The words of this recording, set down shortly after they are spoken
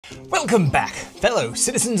Welcome back, fellow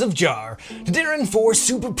citizens of Jar, to Deron for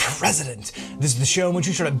Super President. This is the show in which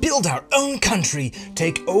we try to build our own country,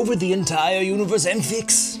 take over the entire universe, and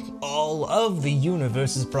fix all of the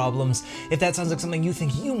universe's problems. If that sounds like something you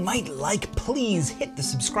think you might like, please hit the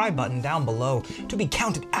subscribe button down below to be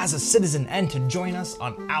counted as a citizen and to join us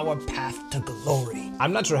on our path to glory.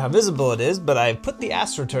 I'm not sure how visible it is, but I put the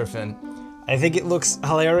Astroturf in. I think it looks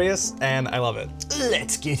hilarious, and I love it.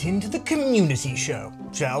 Let's get into the community show,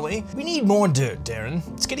 shall we? We need more dirt, Deron.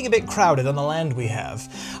 It's getting a bit crowded on the land we have.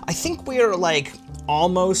 I think we're like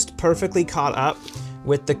almost perfectly caught up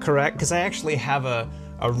with the correct, because I actually have a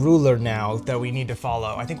ruler now that we need to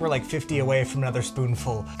follow. I think we're like 50 away from another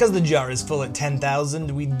spoonful. Because the jar is full at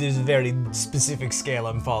 10,000, there's a very specific scale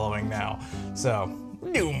I'm following now. So,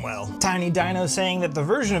 we're doing well. Tiny Dino saying that the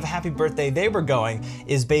version of Happy Birthday they were going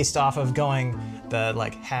is based off of going the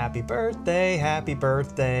like happy birthday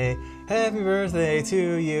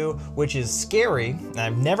to you, which is scary.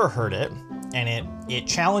 I've never heard it, and it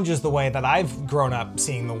challenges the way that I've grown up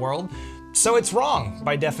seeing the world. So it's wrong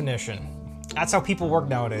by definition. That's how people work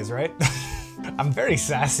nowadays, right? I'm very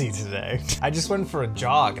sassy today. I just went for a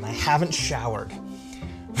jog and I haven't showered.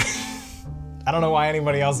 I don't know why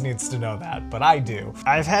anybody else needs to know that, but I do.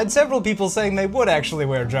 I've had several people saying they would actually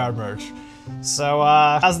wear jar merch. So,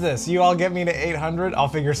 how's this? You all get me to 800, I'll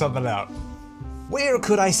figure something out. Where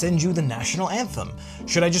could I send you the national anthem?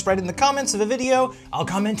 Should I just write it in the comments of a video? I'll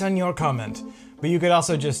comment on your comment. But you could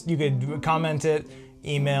also you could comment it,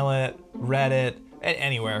 email it, Reddit,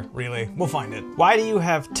 anywhere, really. We'll find it. Why do you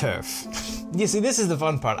have turf? You see, this is the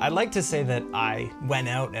fun part. I'd like to say that I went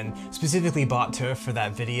out and specifically bought turf for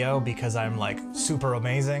that video because I'm like super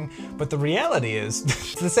amazing, but the reality is,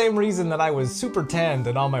 it's the same reason that I was super tanned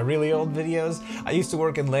in all my really old videos. I used to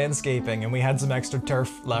work in landscaping and we had some extra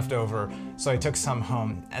turf left over, so I took some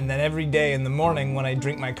home. And then every day in the morning when I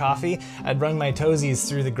drink my coffee, I'd run my toesies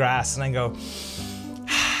through the grass and I go,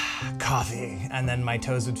 coffee, and then my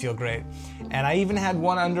toes would feel great. And I even had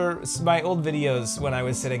one under my old videos when I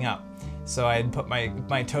was sitting up. So I'd put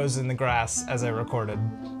my toes in the grass as I recorded.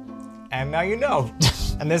 And now you know.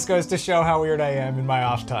 And this goes to show how weird I am in my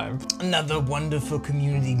off time. Another wonderful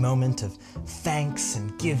community moment of thanks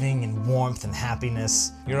and giving and warmth and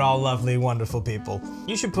happiness. You're all lovely, wonderful people.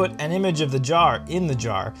 You should put an image of the jar in the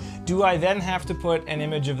jar. Do I then have to put an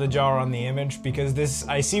image of the jar on the image? Because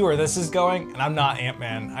I see where this is going, and I'm not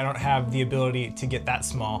Ant-Man. I don't have the ability to get that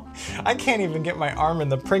small. I can't even get my arm in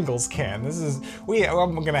the Pringles can.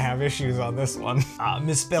 I'm gonna have issues on this one.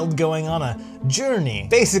 Misspelled going on a journey.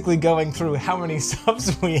 Basically going through how many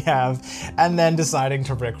subs we have, and then deciding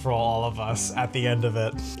to rickroll all of us at the end of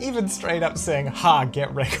it. Even straight up saying, ha,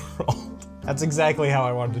 get rickrolled. That's exactly how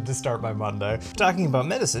I wanted to start my Monday. Talking about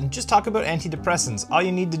medicine, just talk about antidepressants. All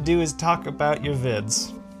you need to do is talk about your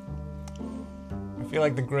vids. I feel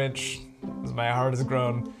like the Grinch, as my heart has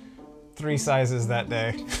grown 3 sizes that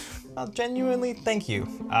day. Well, genuinely, thank you.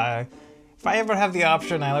 If I ever have the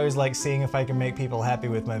option, I always like seeing if I can make people happy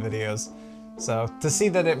with my videos. So, to see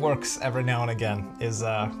that it works every now and again is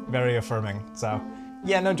very affirming. So,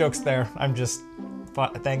 yeah, no jokes there. I'm just...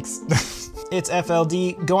 thanks. It's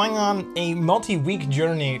FLD going on a multi-week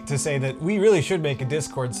journey to say that we really should make a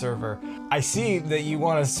Discord server. I see that you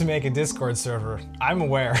want us to make a Discord server. I'm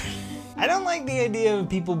aware. I don't like the idea of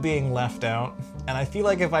people being left out. And I feel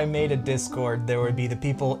like if I made a Discord, there would be the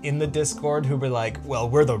people in the Discord who were like, well,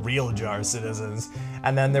 we're the real Jar citizens.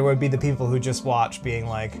 And then there would be the people who just watch being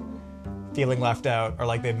like, feeling left out or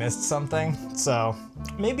like they missed something. So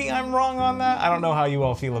maybe I'm wrong on that. I don't know how you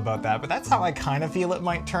all feel about that, but that's how I kind of feel it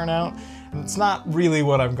might turn out. And it's not really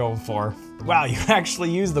what I'm going for. Wow, you actually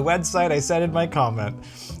used the website I said in my comment.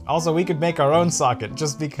 Also, we could make our own socket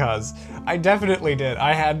just because. I definitely did.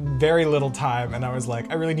 I had very little time and I was like,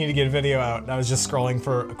 I really need to get a video out. And I was just scrolling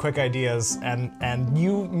for quick ideas and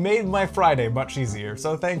you made my Friday much easier,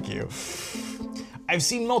 so thank you. I've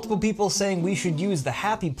seen multiple people saying we should use the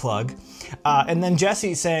happy plug, and then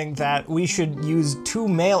Jesse saying that we should use 2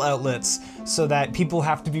 mail outlets so that people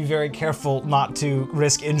have to be very careful not to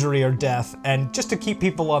risk injury or death, and just to keep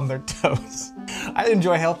people on their toes. I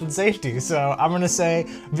enjoy health and safety, so I'm gonna say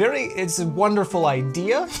it's a wonderful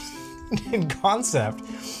idea in concept,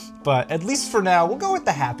 but at least for now, we'll go with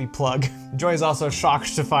the happy plug. Joy is also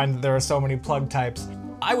shocked to find that there are so many plug types.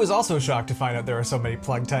 I was also shocked to find out there are so many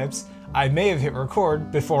plug types. I may have hit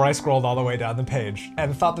record before I scrolled all the way down the page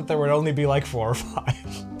and thought that there would only be like 4 or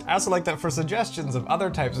 5. I also like that for suggestions of other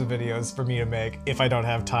types of videos for me to make if I don't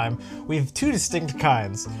have time. We have 2 distinct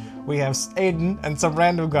kinds. We have Aiden and some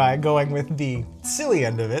random guy going with the silly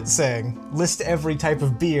end of it saying, list every type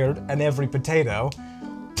of beard and every potato.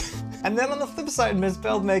 And then on the flip side,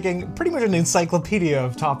 Misspelled making pretty much an encyclopedia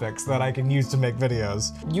of topics that I can use to make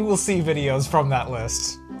videos. You will see videos from that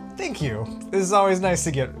list. Thank you. This is always nice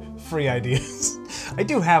to get free ideas. I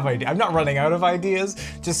do have ideas. I'm not running out of ideas,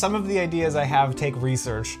 just some of the ideas I have take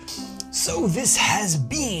research. So this has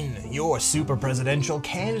been your super presidential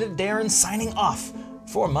candidate Deron signing off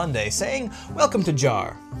for Monday, saying, welcome to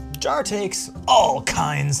JAR. JAR takes all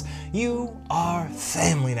kinds. You are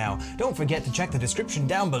family now. Don't forget to check the description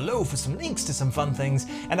down below for some links to some fun things,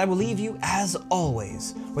 and I will leave you, as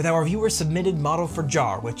always, with our viewer-submitted motto for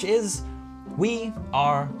JAR, which is, we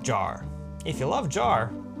are JAR. If you love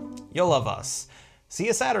JAR, you'll love us. See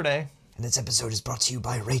you Saturday. And this episode is brought to you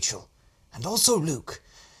by Rachel, and also Luke.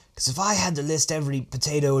 Because if I had to list every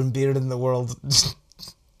potato and beard in the world,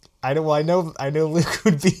 I know Luke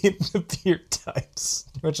would be in the beard types,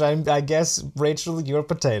 which I guess, Rachel, you're a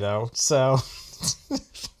potato, so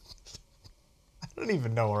I don't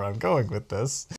even know where I'm going with this.